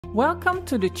Welcome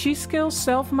to the Chi Skills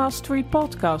Self-Mastery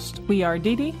Podcast. We are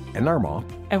Didi and Armand,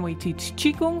 and we teach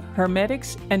Chi Kung,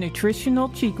 Hermetics and Nutritional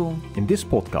Chi Kung. In this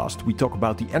podcast, we talk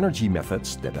about the energy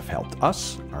methods that have helped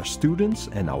us, our students,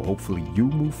 and now hopefully you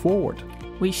move forward.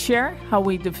 We share how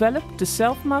we develop the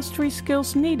self-mastery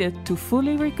skills needed to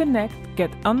fully reconnect,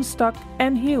 get unstuck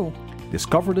and heal.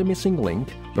 Discover the missing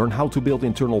link, learn how to build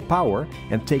internal power,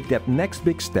 and take that next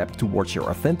big step towards your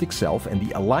authentic self and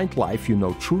the aligned life you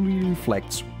know truly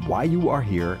reflects why you are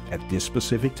here at this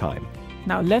specific time.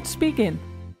 Now let's begin.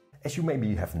 As you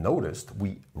maybe have noticed,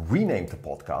 we renamed the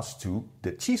podcast to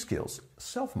the Chi Skills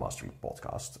Self-Mastery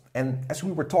Podcast. And as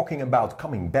we were talking about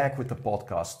coming back with the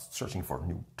podcast, searching for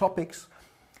new topics,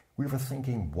 we were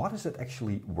thinking, what is it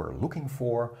actually we're looking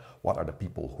for? What are the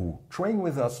people who train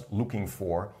with us looking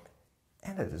for?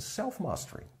 And it is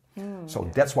self-mastery. So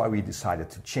that's why we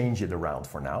decided to change it around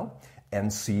for now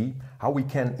and see how we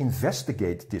can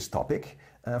investigate this topic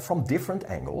from different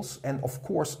angles. And of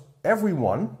course,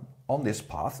 everyone on this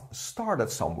path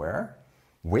started somewhere,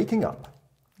 waking up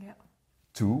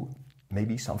to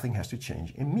maybe something has to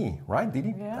change in me, right,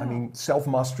 Didi? Yeah. I mean,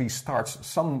 self-mastery starts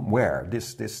somewhere,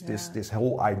 this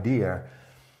whole idea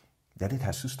that it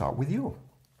has to start with you.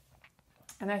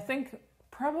 And I think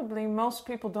probably most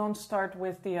people don't start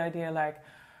with the idea like,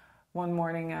 one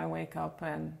morning I wake up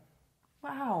and,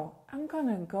 wow, I'm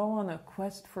gonna go on a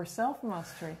quest for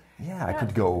self-mastery. Yeah, I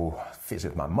could go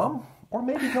visit my mom or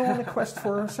maybe go on a quest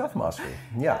for self-mastery.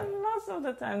 Yeah. And most of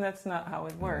the time that's not how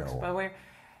it works. No. But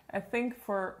I think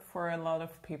for a lot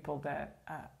of people that,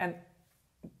 and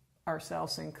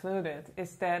ourselves included,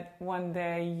 is that one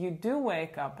day you do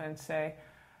wake up and say,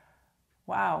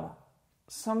 wow,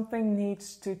 something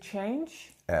needs to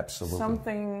change. Absolutely.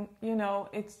 Something,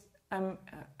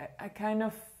 I kind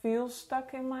of feel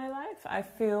stuck in my life. I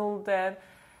feel that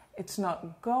it's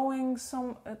not going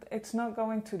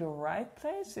to the right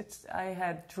place. I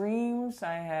had dreams,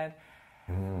 I had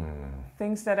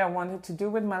things that I wanted to do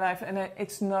with my life, and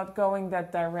it's not going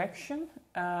that direction.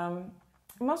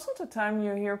 Most of the time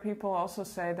you hear people also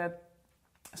say that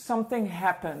something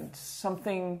happened,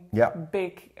 something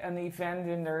big, an event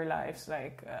in their lives,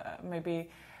 like maybe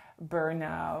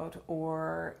burnout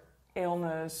or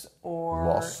illness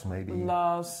or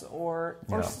loss or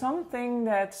something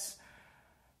that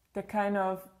kind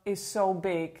of is so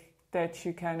big that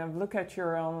you kind of look at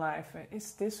your own life.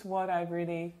 Is this what I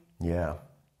really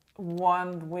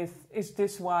want with? Is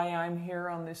this why I'm here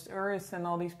on this earth? And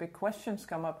all these big questions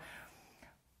come up.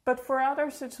 But for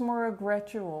others, it's more a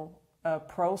gradual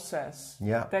process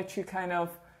that you kind of,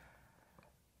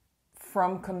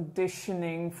 from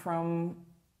conditioning, from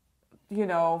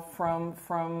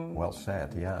Well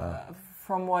said,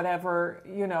 from whatever,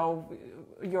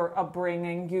 your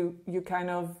upbringing, you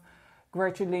kind of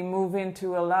gradually move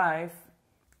into a life,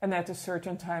 and at a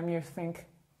certain time you think,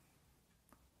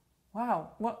 wow,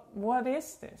 what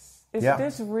is this? Is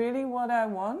this really what I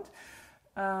want?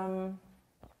 And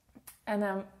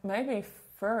then maybe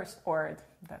first, or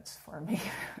that's for me,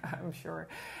 I'm sure,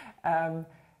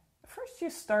 first you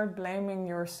start blaming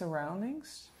your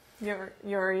surroundings.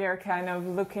 You're kind of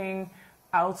looking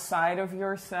outside of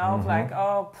yourself, like,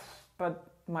 but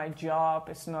my job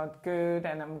is not good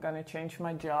and I'm going to change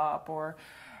my job, or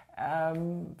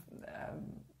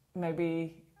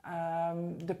maybe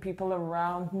the people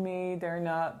around me, they're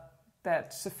not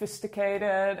that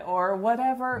sophisticated or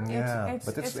whatever. Yeah,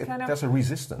 it's kind of, there's a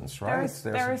resistance, right?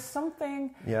 There is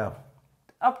something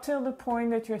up till the point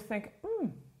that you think,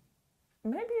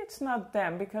 maybe it's not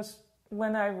them, because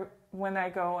when I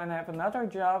go and have another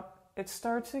job, it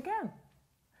starts again.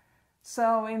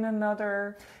 So in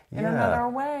another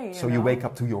way. So you wake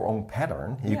up to your own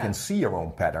pattern. You can see your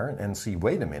own pattern and see,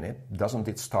 wait a minute, doesn't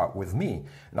it start with me?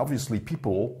 And obviously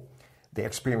people, they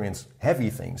experience heavy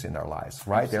things in their lives,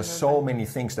 right? Absolutely. There's so many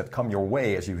things that come your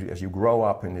way as you grow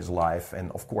up in this life.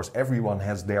 And of course, everyone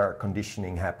has their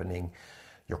conditioning happening.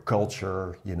 Your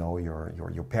culture,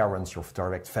 your parents, your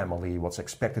direct family, what's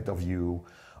expected of you.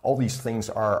 All these things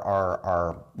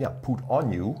are put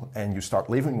on you, and you start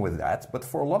living with that. But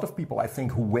for a lot of people, I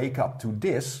think, who wake up to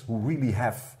this, who really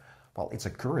have, it's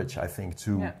a courage, I think,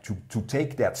 to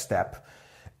take that step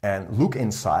and look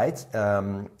inside.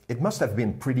 It must have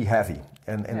been pretty heavy,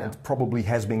 and it probably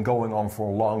has been going on for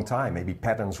a long time. Maybe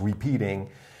patterns repeating.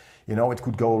 It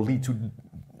could lead to.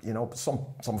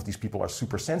 Some of these people are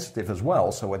super sensitive as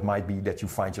well, so it might be that you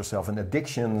find yourself in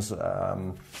addictions.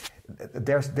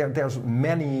 There's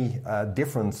many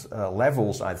different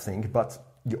levels, I think, but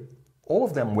all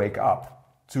of them wake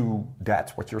up to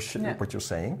that, what you're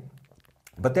saying.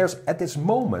 But there's at this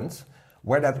moment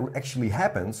where that actually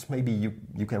happens, maybe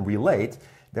you can relate,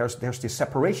 there's this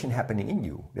separation happening in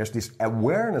you. There's this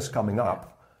awareness coming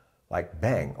up, like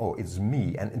bang, oh, it's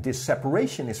me. And this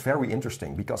separation is very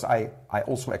interesting because I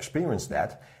also experienced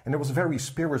that, and there was a very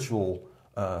spiritual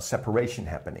separation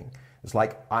happening. It's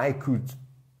like I could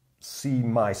see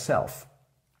myself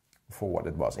for what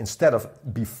it was. Instead of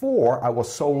before, I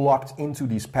was so locked into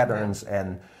these patterns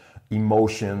and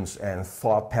emotions and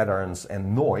thought patterns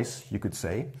and noise, you could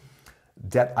say,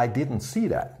 that I didn't see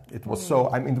that. It was so,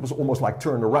 I mean, it was almost like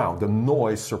turned around. The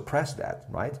noise suppressed that,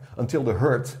 right? Until the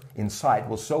hurt inside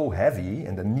was so heavy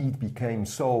and the need became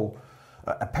so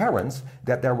apparent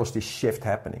that there was this shift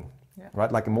happening,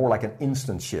 right? Like more like an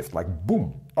instant shift, like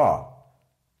boom,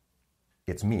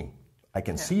 it's me. I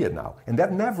can see it now. And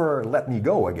that never let me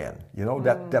go again. You know,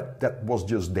 that was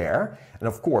just there. And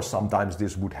of course, sometimes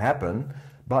this would happen,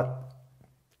 but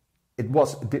it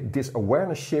was this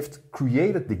awareness shift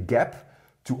created the gap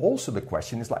to also the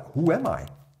question is like, who am I?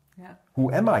 Yeah.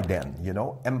 Who am I then? You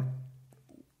know,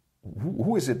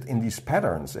 who is it in these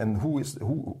patterns, and who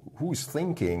is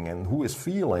thinking and who is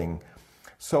feeling?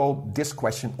 So this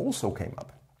question also came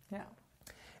up.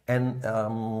 And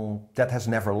that has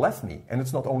never left me. And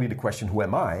it's not only the question, who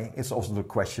am I? It's also the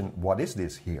question, what is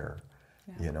this here?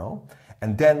 You know?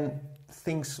 And then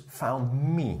things found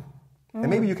me. And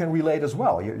maybe you can relate as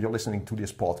well. You're listening to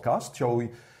this podcast. So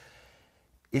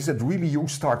is it really you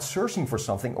start searching for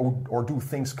something, or do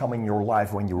things come in your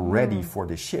life when you're ready for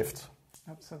this shift?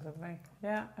 Absolutely.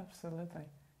 Yeah, absolutely.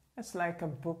 It's like a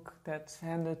book that's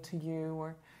handed to you,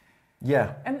 or...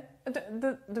 Yeah. And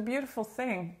the beautiful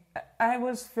thing, I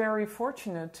was very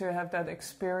fortunate to have that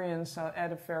experience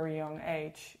at a very young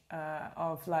age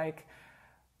of like,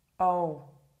 oh,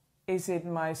 is it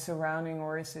my surrounding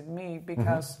or is it me?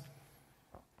 Because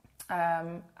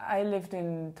I lived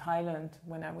in Thailand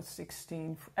when I was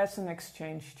 16 as an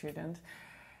exchange student.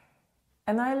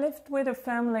 And I lived with a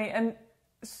family, and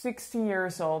 60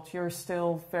 years old, you're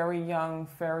still very young,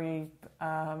 very...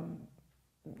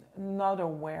 not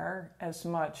aware as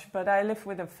much, but I lived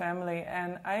with a family,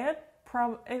 and I had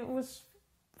it was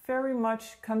very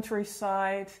much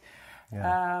countryside,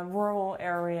 rural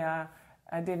area.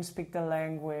 I didn't speak the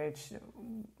language,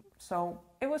 so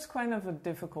it was kind of a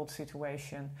difficult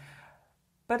situation.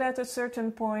 But at a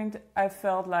certain point, I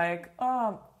felt like,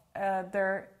 I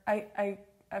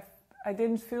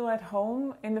didn't feel at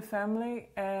home in the family,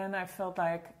 and I felt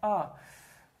like,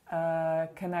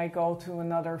 can I go to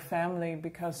another family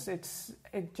because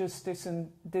it just isn't,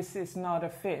 this is not a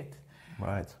fit.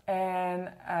 Right. And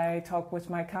I talked with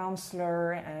my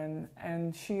counselor,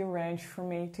 and she arranged for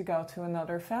me to go to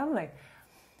another family.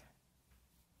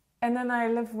 And then I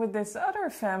lived with this other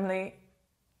family,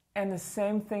 and the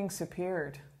same things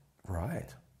appeared.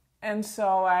 Right. And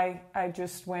so I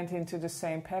just went into the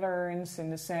same patterns,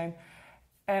 and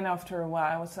after a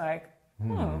while I was like,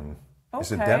 okay.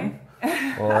 Is it them?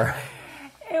 Or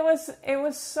it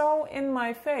was so in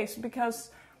my face,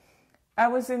 because I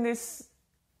was in this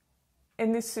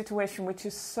situation which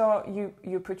is so,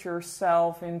 you put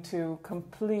yourself into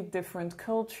complete different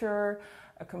culture,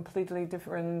 a completely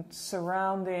different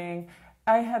surrounding.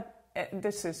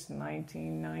 This is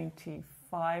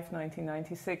 1995,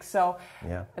 1996, so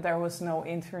there was no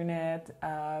internet.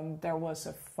 There was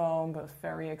a phone, but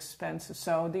very expensive.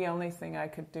 So the only thing I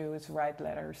could do is write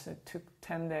letters. It took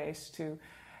 10 days to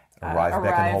arrive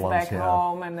back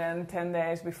home, and then 10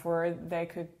 days before they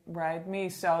could write me.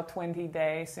 So 20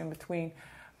 days in between.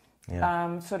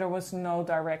 So there was no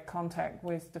direct contact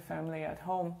with the family at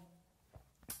home.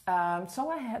 So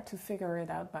I had to figure it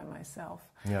out by myself.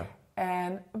 Yeah.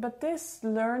 But this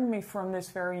learned me from this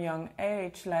very young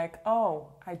age, like,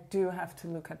 oh, I do have to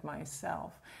look at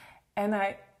myself. And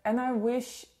I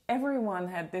wish everyone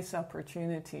had this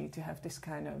opportunity to have this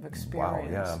kind of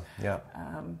experience. Wow,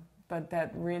 but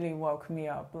that really woke me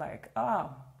up, like,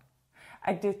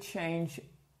 I did change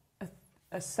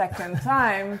a second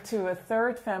time to a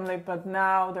third family, but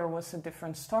now there was a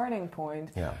different starting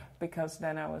point, because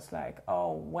then I was like,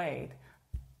 oh, wait,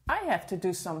 I have to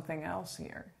do something else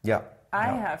here. I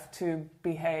have to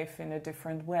behave in a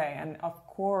different way. And of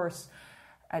course,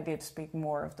 I did speak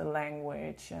more of the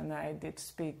language, and I did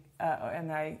speak,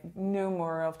 and I knew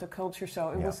more of the culture, so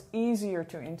it was easier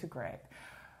to integrate.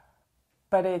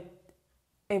 But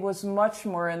it was much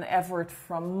more an effort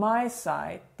from my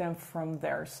side than from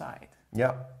their side.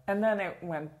 Yeah. And then it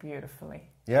went beautifully.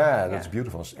 Yeah, that's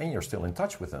beautiful. And you're still in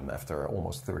touch with them after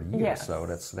almost 30 years. Yes. So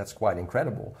that's quite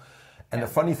incredible. And the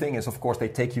funny thing is, of course, they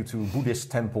take you to Buddhist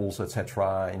temples,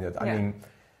 etc. I mean,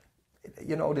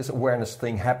 you know, this awareness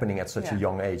thing happening at such a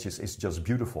young age is just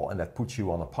beautiful, and that puts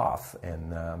you on a path.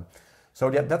 And So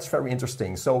that's very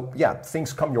interesting. So yeah,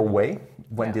 things come your way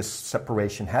when this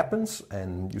separation happens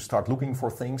and you start looking for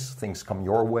things. Things come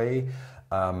your way.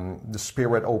 The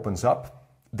spirit opens up.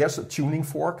 There's a tuning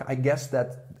fork, I guess,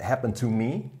 that happened to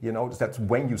me. You know, that's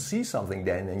when you see something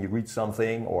then and you read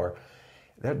something, or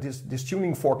this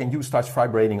tuning fork and you start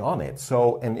vibrating on it.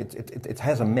 So, and it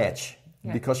has a match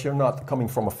because you're not coming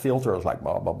from a filter. It's like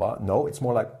blah, blah, blah. No, it's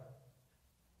more like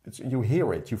you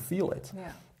hear it, you feel it.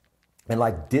 Yeah. And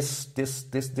like this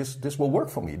will work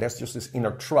for me. There's just this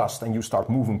inner trust, and you start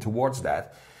moving towards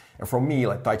that. And for me,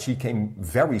 like Tai Chi came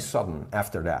very sudden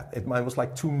after that. It was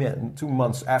like 2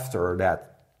 months after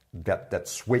that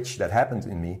switch that happened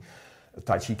in me.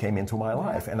 Tai Chi came into my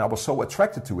life, and I was so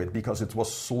attracted to it because it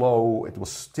was slow, it was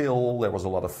still, there was a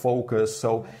lot of focus.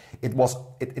 So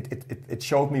it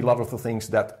showed me a lot of the things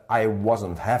that I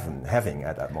wasn't having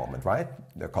at that moment, right?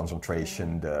 The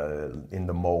concentration, the in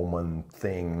the moment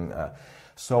thing.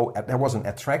 So there was an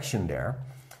attraction there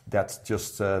that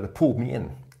just pulled me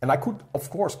in, and I could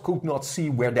not see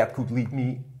where that could lead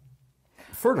me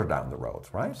further down the road,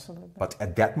 right? Absolutely. But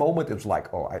at that moment, it was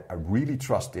like, oh, I really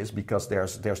trust this because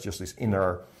there's just this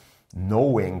inner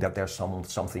knowing that there's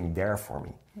something there for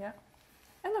me. Yeah.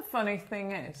 And the funny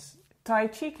thing is, Tai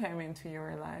Chi came into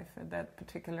your life at that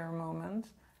particular moment.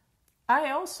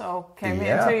 I also came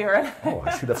into your life. Oh,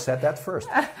 I should have said that first.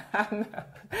 No,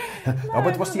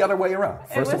 but it was the other way around.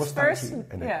 First it was Tai Chi.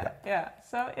 And then,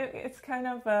 So it's kind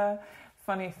of a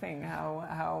funny thing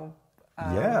how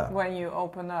when you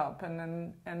open up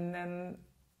and then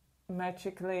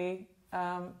magically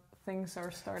things are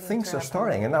starting. Things are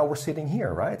starting, and now we're sitting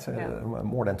here, right?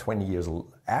 More than 20 years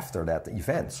after that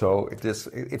event. So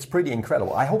it's pretty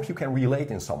incredible. I hope you can relate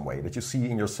in some way, that you see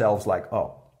in yourselves like,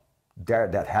 oh,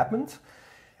 that happened,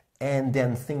 and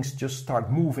then things just start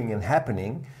moving and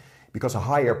happening because a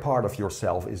higher part of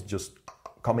yourself is just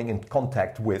coming in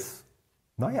contact with,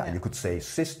 you could say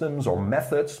systems or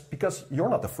methods, because you're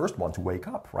not the first one to wake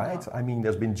up, right? No. I mean,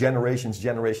 there's been generations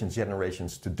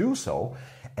to do so,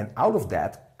 and out of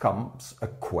that comes a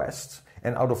quest,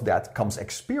 and out of that comes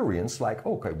experience, like,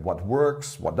 okay, what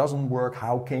works, what doesn't work,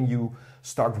 how can you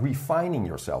start refining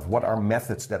yourself? What are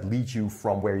methods that lead you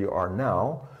from where you are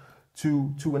now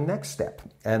to a next step?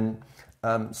 And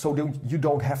so you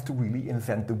don't have to really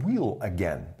invent the wheel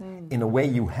again. In a way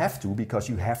you have to, because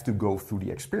you have to go through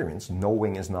the experience.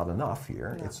 Knowing is not enough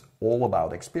here. No. It's all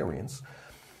about experience.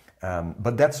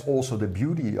 But that's also the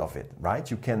beauty of it, right?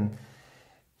 You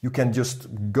can just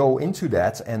go into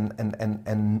that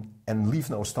and leave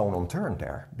no stone unturned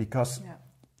there, because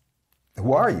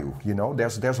who are you? You know,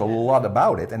 there's a lot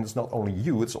about it, and it's not only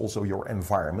you, it's also your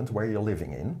environment where you're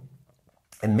living in.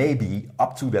 And maybe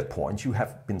up to that point, you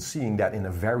have been seeing that in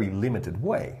a very limited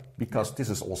way, because this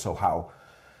is also how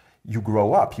you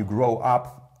grow up. You grow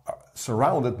up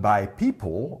surrounded by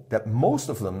people that most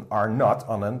of them are not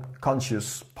on a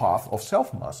conscious path of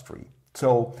self-mastery.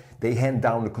 So they hand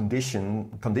down the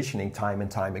conditioning time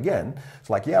and time again. It's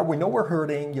like, yeah, we know we're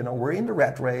hurting, you know, we're in the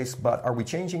rat race, but are we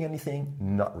changing anything?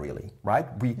 Not really, right?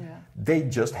 They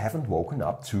just haven't woken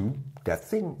up to that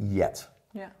thing yet.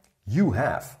 Yeah. You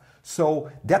have.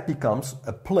 So that becomes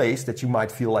a place that you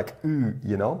might feel like,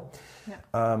 you know,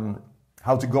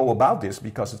 how to go about this,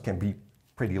 because it can be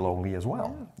pretty lonely as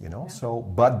well, you know. So,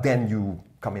 but then you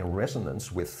come in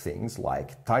resonance with things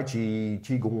like Tai Chi,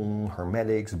 Qigong,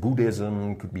 Hermetics,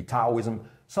 Buddhism, could be Taoism.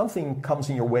 Something comes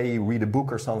in your way, you read a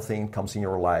book or something, comes in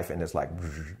your life, and it's like,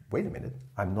 wait a minute,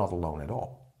 I'm not alone at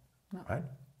all, right?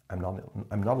 I'm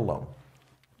not alone.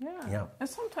 Yeah. And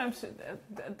sometimes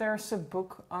there's a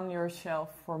book on your shelf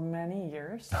for many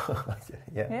years.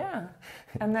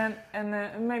 And then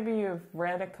maybe you've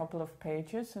read a couple of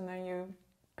pages, and then you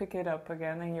pick it up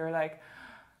again, and you're like,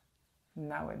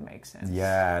 now it makes sense.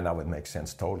 Yeah, now it makes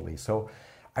sense, totally. So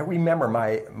I remember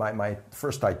my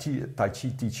first Tai Chi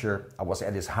teacher. I was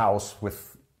at his house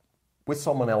with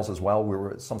someone else as well. We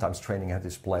were sometimes training at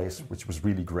his place, which was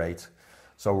really great.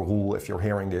 So Roel, if you're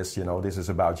hearing this, you know, this is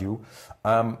about you.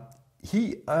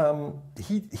 He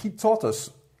taught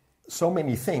us so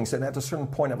many things, and at a certain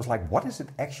point I was like, what is it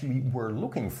actually we're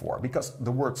looking for? Because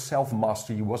the word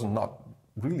self-mastery was not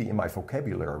really in my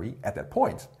vocabulary at that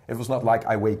point. It was not like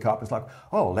I wake up, it's like,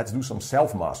 oh, let's do some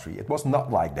self-mastery. It was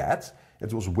not like that.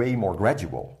 It was way more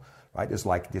gradual, right? It's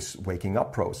like this waking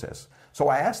up process. So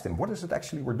I asked him, what is it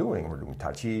actually we're doing? We're doing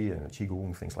Tai Chi and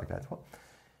Qigong, things like that.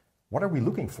 What are we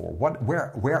looking for?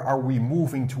 Where are we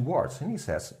moving towards? And he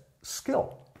says,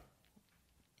 skill.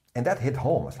 And that hit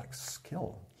home. I was like,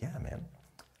 skill? Yeah, man.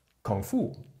 Kung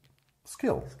Fu.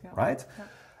 Skill. Right? Yeah.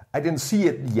 I didn't see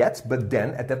it yet, but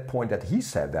then at that point that he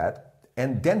said that,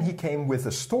 and then he came with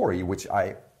a story which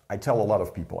I I tell a lot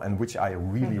of people, and which I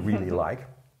really, really like,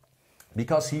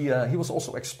 because he was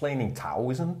also explaining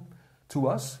Taoism to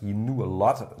us. He knows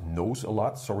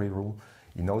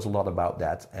a lot about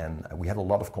that, and we had a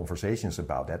lot of conversations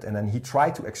about that. And then he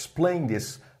tried to explain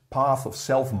this path of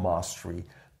self-mastery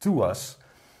to us.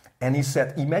 And he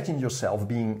said, imagine yourself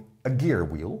being a gear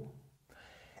wheel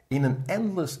in an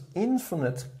endless,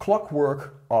 infinite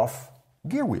clockwork of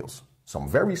gear wheels. Some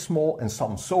very small and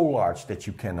some so large that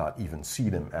you cannot even see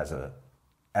them as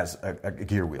a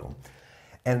gear wheel.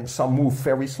 And some move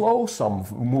very slow, some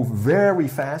move very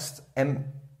fast,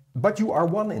 but you are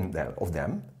one of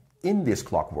them in this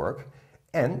clockwork,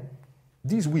 and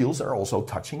these wheels are also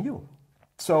touching you.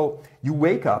 So you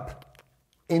wake up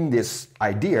in this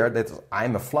idea that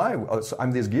I'm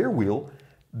this gear wheel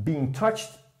being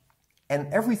touched,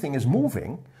 and everything is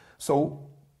moving. So,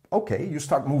 okay, you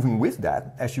start moving with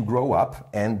that as you grow up,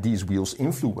 and these wheels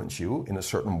influence you in a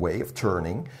certain way of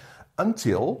turning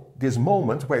until this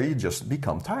moment where you just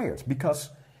become tired, because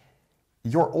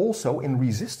you're also in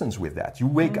resistance with that. You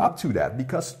wake up to that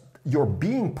because you're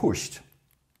being pushed,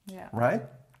 right?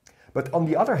 But on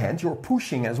the other hand, you're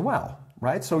pushing as well,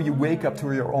 right? So you wake up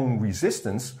to your own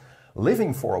resistance,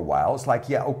 living for a while. It's like,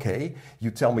 yeah, okay,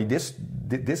 you tell me this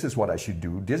is what I should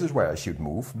do, this is where I should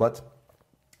move, but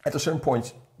at a certain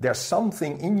point, there's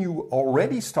something in you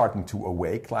already starting to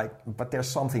awake, but there's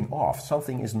something off.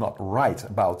 Something is not right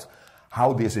about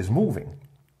how this is moving,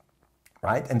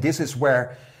 right? And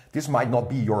this might not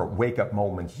be your wake-up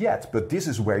moment yet, but this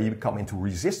is where you come into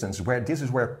resistance, this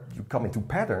is where you come into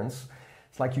patterns.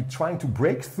 It's like you're trying to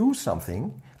break through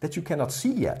something that you cannot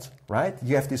see yet, right?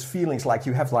 You have these feelings like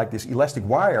you have like this elastic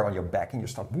wire on your back, and you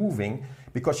start moving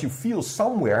because you feel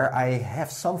somewhere, I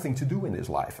have something to do in this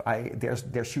life.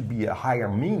 There should be a higher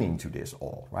meaning to this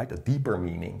all, right? A deeper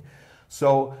meaning.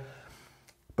 So,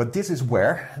 but this is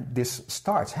where this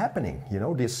starts happening,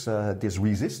 this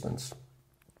resistance.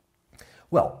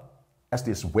 Well, as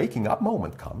this waking up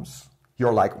moment comes,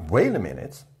 you're like, wait a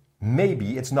minute,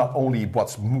 maybe it's not only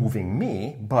what's moving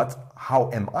me, but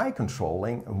how am I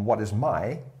controlling, and what is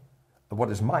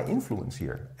my influence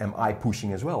here? Am I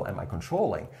pushing as well? Am I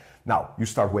controlling? Now, you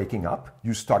start waking up,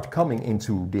 you start coming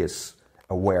into this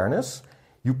awareness,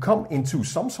 you come into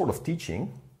some sort of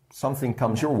teaching, something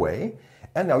comes your way,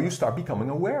 and now you start becoming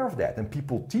aware of that. And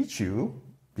people teach you,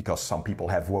 because some people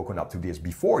have woken up to this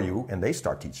before you, and they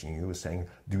start teaching you, saying,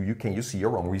 can you see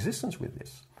your own resistance with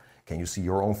this? Can you see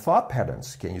your own thought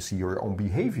patterns? Can you see your own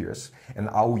behaviors? And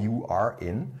how you are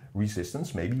in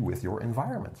resistance maybe with your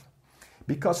environment?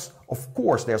 Because, of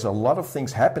course, there's a lot of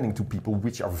things happening to people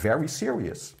which are very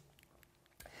serious.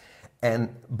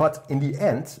 But in the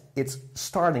end, it's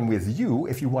starting with you.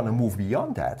 If you want to move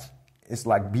beyond that, it's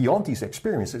like beyond these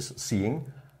experiences,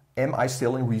 seeing, am I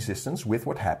still in resistance with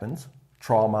what happened?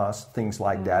 Traumas, things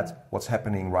like that, what's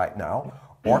happening right now?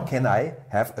 Or can I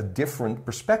have a different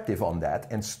perspective on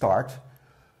that and start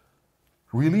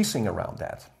releasing around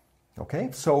that? Okay,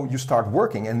 so you start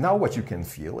working, and now what you can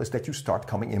feel is that you start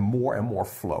coming in more and more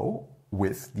flow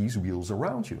with these wheels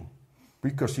around you.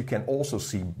 Because you can also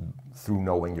see through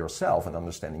knowing yourself and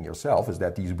understanding yourself is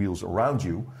that these wheels around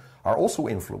you are also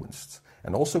influenced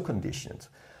and also conditioned.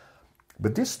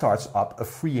 But this starts up a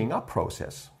freeing up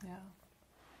process.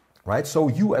 Right? So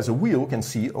you as a wheel can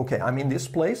see, okay, I'm in this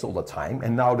place all the time,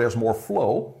 and now there's more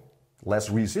flow,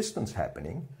 less resistance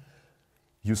happening.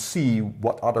 You see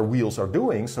what other wheels are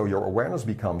doing, so your awareness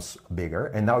becomes bigger,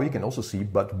 and now you can also see,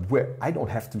 but I don't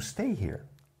have to stay here.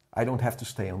 I don't have to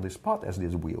stay on this spot as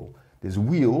this wheel. This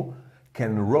wheel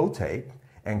can rotate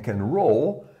and can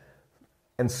roll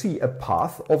and see a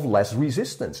path of less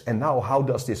resistance. And now how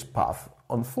does this path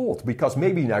unfold? Because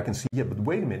maybe I can see, yeah, but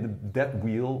wait a minute, that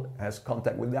wheel has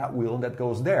contact with that wheel and that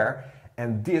goes there.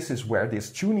 And this is where this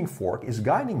tuning fork is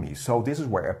guiding me. So this is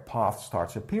where a path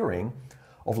starts appearing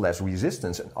of less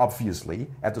resistance. And obviously,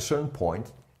 at a certain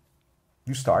point,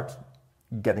 you start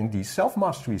getting these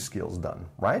self-mastery skills done,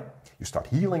 right? You start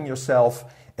healing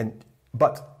yourself.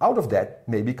 But out of that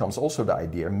maybe comes also the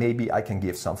idea, maybe I can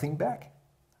give something back.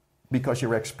 Because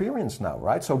you're experienced now,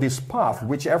 right? So this path,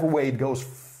 whichever way it goes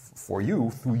for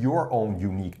you, through your own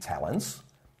unique talents,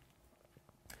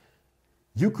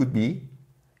 you could be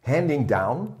handing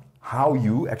down how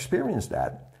you experience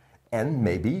that and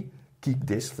maybe keep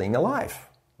this thing alive,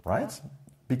 right?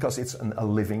 Because it's a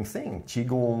living thing.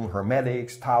 Qigong,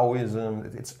 Hermetics,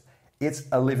 Taoism, it's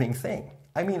a living thing.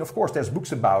 I mean, of course, there's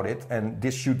books about it, and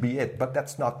this should be it, but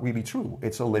that's not really true.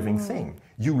 It's a living thing.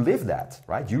 You live that,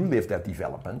 right? You live that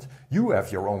development. You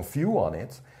have your own view on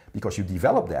it because you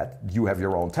develop that. You have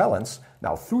your own talents.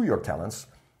 Now, through your talents,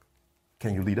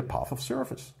 can you lead a path of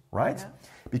service? right? Yeah.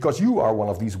 Because you are one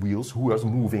of these wheels who is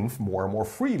moving more and more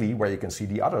freely, where you can see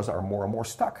the others are more and more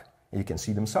stuck. And you can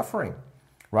see them suffering,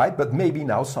 right? But maybe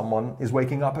now someone is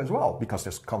waking up as well, because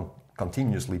there's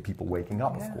continuously people waking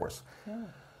up, of course. Yeah.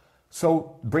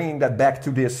 So bringing that back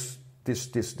to this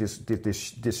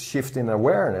shift in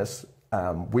awareness,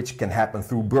 which can happen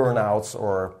through burnouts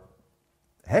or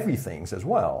heavy things as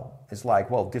well. It's like,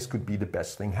 well, this could be the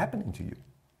best thing happening to you,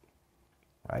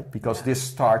 right? Because this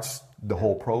starts the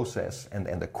whole process and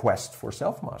the quest for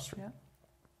self-mastery,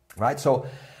 right? So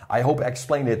I hope I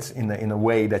explained it in a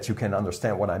way that you can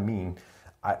understand what I mean.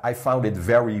 I found it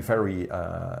very, very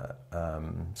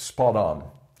spot on,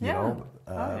 you know?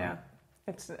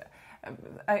 It's...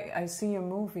 I see a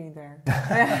movie there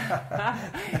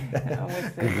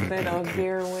with this little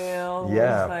gear wheel,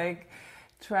 who's like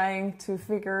trying to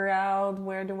figure out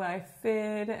where do I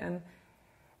fit, and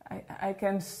I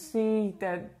can see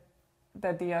that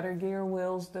the other gear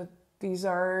wheels, that these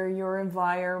are your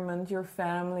environment, your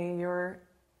family, your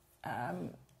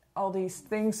all these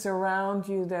things around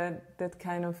you that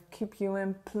kind of keep you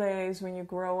in place when you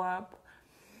grow up,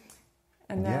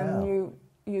 and then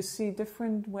you see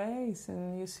different ways,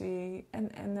 and you see,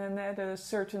 and then at a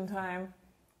certain time,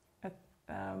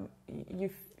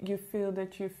 you feel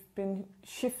that you've been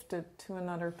shifted to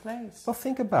another place. Well,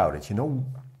 think about it. You know,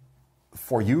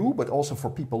 for you, but also for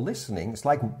people listening, it's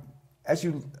like as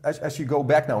you go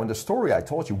back now in the story I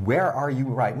told you. Where are you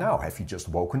right now? Have you just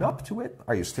woken up to it?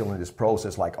 Are you still in this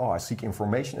process, like, oh, I seek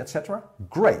information, etc.?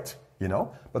 Great, you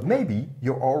know. But maybe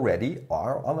you already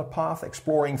are on a path,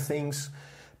 exploring things.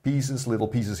 Little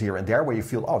pieces here and there, where you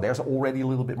feel, oh, there's already a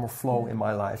little bit more flow in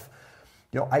my life.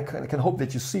 You know, I can hope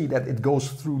that you see that it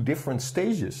goes through different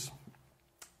stages.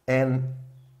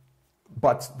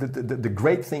 But the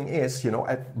great thing is, you know,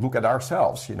 look at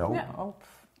ourselves, you know.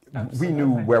 Yeah, we knew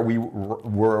where we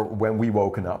were when we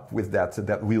woken up, with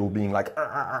that wheel being like,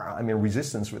 I'm in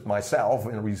resistance with myself,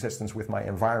 in resistance with my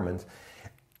environment.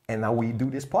 And now we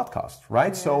do this podcast,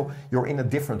 right? Yeah. So you're in a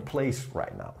different place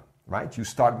right now. Right? You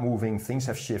start moving, things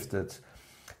have shifted,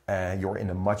 you're in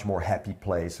a much more happy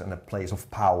place, in a place of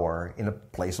power, in a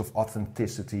place of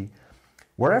authenticity.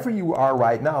 Wherever you are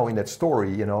right now in that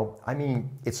story, you know, I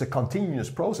mean, it's a continuous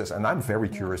process, and I'm very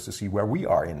curious to see where we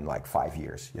are in like 5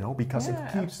 years, you know, because it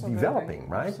keeps developing,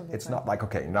 right? Absolutely. It's not like,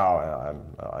 okay, now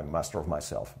I'm master of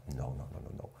myself. No.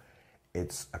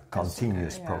 It's a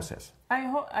continuous process. I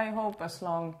hope as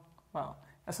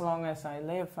long as I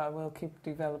live, I will keep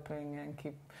developing and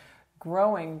keep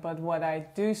growing. But what I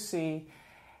do see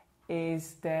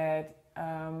is that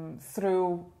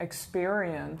through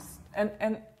experience,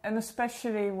 and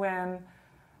especially when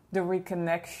the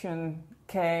reconnection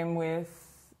came with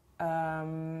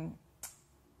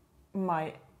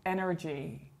my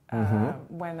energy,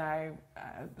 when I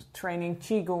was training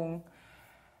Qigong,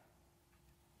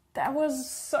 that was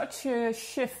such a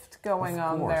shift going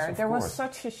on there. There was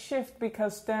such a shift,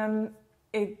 because then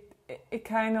it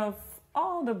kind of,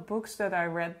 all the books that I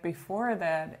read before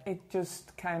that, it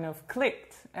just kind of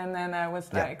clicked. And then I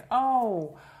was like,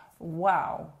 oh,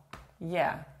 wow.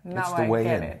 Yeah, now I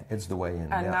get it. It's the way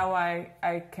in. And now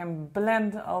I can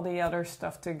blend all the other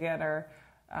stuff together.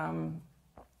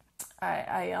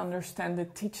 I understand the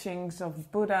teachings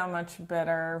of Buddha much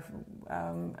better.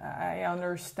 I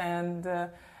understand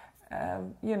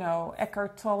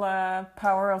Eckhart Tolle,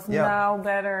 Power of Now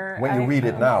better. When you read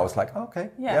it now, it's like,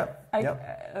 okay.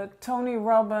 Tony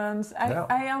Robbins.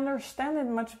 I understand it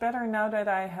much better now that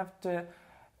I have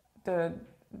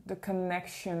the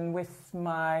connection with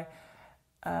my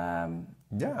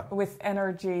with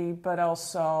energy, but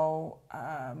also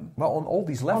on all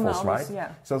these levels, right?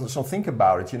 So think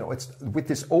about it. You know, it's with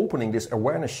this opening, this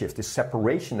awareness shift, this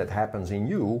separation that happens in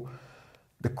you.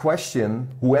 The question,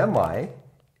 who am I?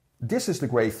 This is the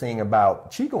great thing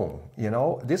about Qigong, you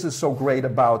know. This is so great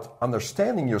about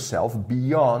understanding yourself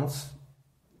beyond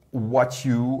what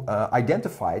you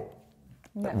identified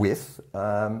with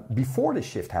before the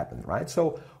shift happened, right?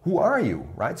 So who are you,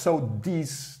 right? So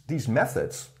these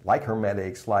methods, like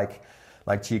Hermetics, like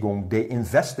Qigong, they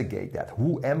investigate that.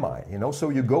 Who am I, you know? So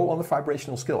you go on the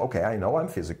vibrational scale. Okay, I know I'm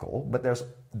physical, but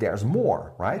there's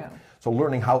more, right? So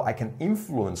learning how I can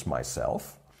influence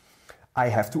myself, I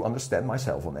have to understand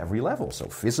myself on every level. So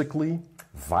physically,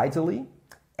 vitally,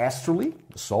 astrally,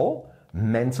 the soul,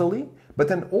 mentally, but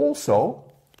then also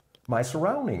my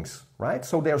surroundings, right?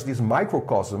 So there's this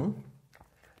microcosm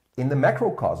in the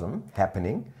macrocosm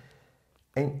happening,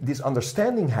 and this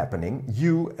understanding happening.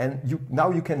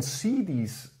 Now you can see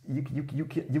these.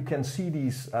 You can see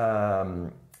these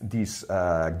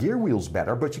gear wheels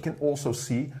better, but you can also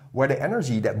see where the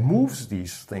energy that moves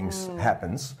these things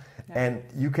happens. and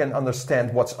you can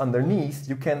understand what's underneath.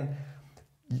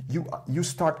 You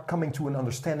start coming to an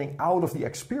understanding out of the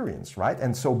experience, right?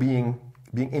 And so being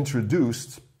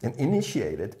introduced and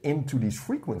initiated into these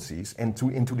frequencies and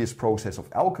into this process of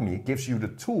alchemy gives you the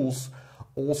tools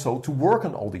also to work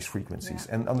on all these frequencies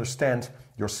and understand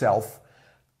yourself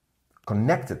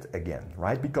connected again,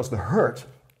 right? Because the hurt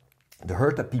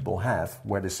that people have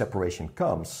where the separation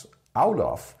comes out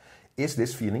of is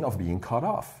this feeling of being cut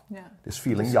off. Yeah. This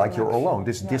feeling like you're alone,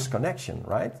 this disconnection,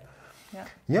 right? Yeah.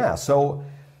 Yeah, so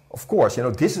of course,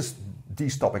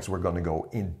 these topics we're going to go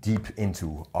deep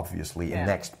into, obviously, in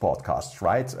next podcasts,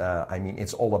 right? I mean,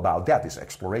 it's all about that, this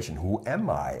exploration. Who am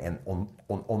I? And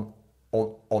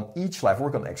on each level,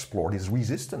 we're going to explore this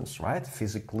resistance, right?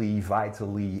 Physically,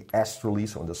 vitally, astrally,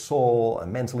 so in the soul,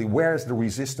 and mentally. Where is the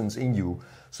resistance in you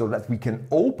so that we can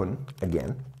open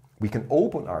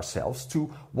ourselves to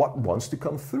what wants to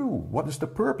come through? What is the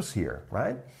purpose here,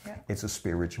 right? Yeah. It's a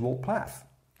spiritual path.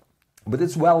 But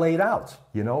it's well laid out,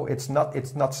 It's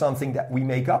not something that we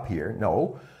make up here.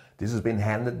 No, this has been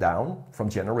handed down from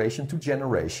generation to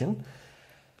generation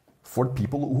for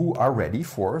people who are ready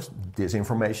for this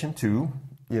information to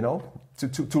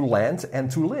land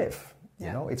and to live.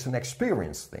 It's an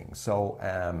experience thing. So,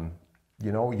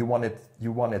 you want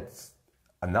it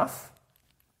enough,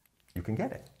 you can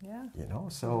get it. Yeah.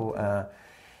 So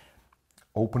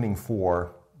opening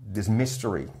for this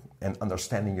mystery and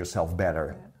understanding yourself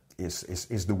better. Yeah.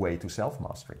 Is the way to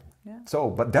self-mastery. Yeah. So,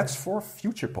 but that's for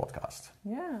future podcast.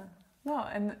 Yeah. No,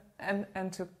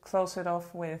 and to close it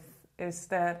off with is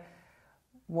that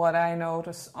what I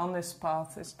notice on this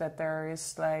path is that there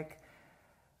is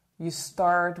you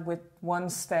start with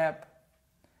one step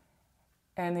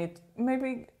and it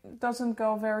maybe doesn't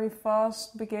go very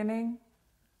fast beginning,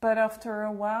 but after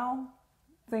a while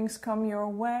things come your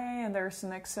way and there's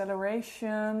an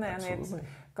acceleration. Absolutely. And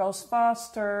it goes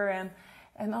faster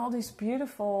and all these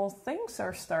beautiful things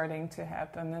are starting to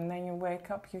happen. And then you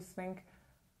wake up, you think,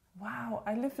 wow,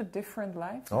 I live a different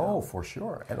life now. Oh, for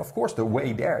sure. And of course, the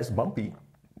way there is bumpy.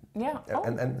 Yeah.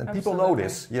 And people know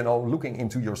this, looking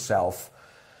into yourself.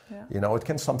 Yeah. It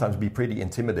can sometimes be pretty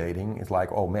intimidating. It's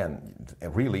like, oh man,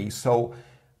 really? So,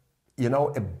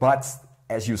 but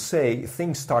as you say,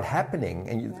 things start happening.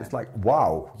 And it's like,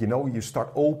 wow, you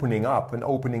start opening up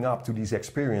to these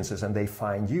experiences and they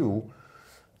find you.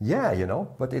 Yeah,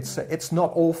 but it's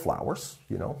not all flowers,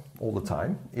 all the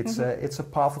time. It's a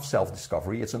path of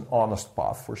self-discovery. It's an honest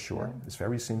path for sure. Yeah. It's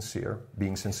very sincere,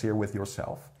 being sincere with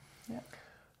yourself. Yeah.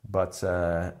 But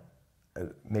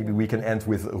maybe we can end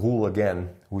with Roel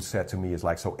again, who said to me,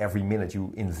 so every minute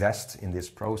you invest in this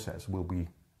process will be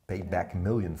paid back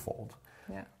millionfold.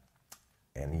 Yeah.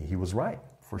 And he was right,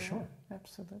 for sure.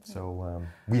 Absolutely. So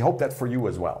we hope that for you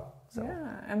as well. So.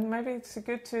 Yeah, and maybe it's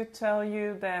good to tell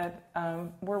you that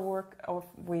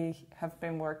we have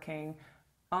been working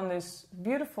on this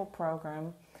beautiful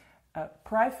program, a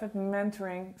private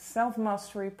mentoring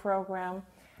self-mastery program.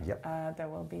 Yep. That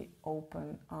will be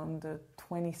open on the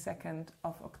 22nd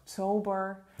of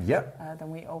October. Yep. Then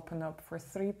we open up for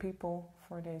 3 people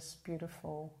for this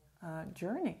beautiful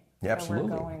journey that we're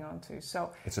going on to.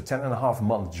 So it's a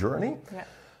 10.5-month journey. Yeah.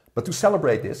 But to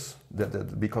celebrate this,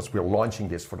 because we're launching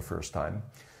this for the first time,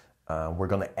 we're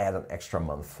going to add an extra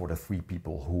month for the 3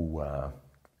 people who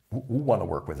want to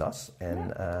work with us. And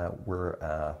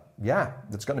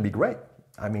that's going to be great.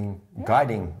 I mean,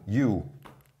 guiding you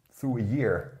through a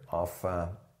year of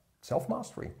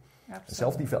self-mastery,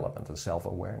 self-development and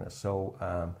self-awareness. So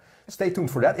stay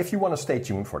tuned for that. If you want to stay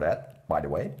tuned for that, by the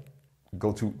way,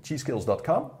 go to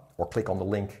chiskills.com or click on the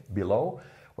link below,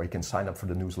 where you can sign up for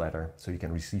the newsletter so you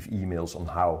can receive emails on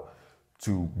how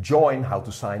to join, how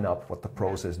to sign up, what the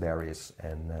process there is.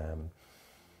 And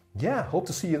hope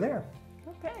to see you there.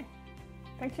 Okay.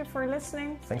 Thank you for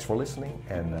listening. Thanks for listening,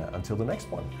 and until the next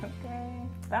one. Okay.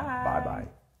 Bye.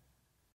 Bye-bye.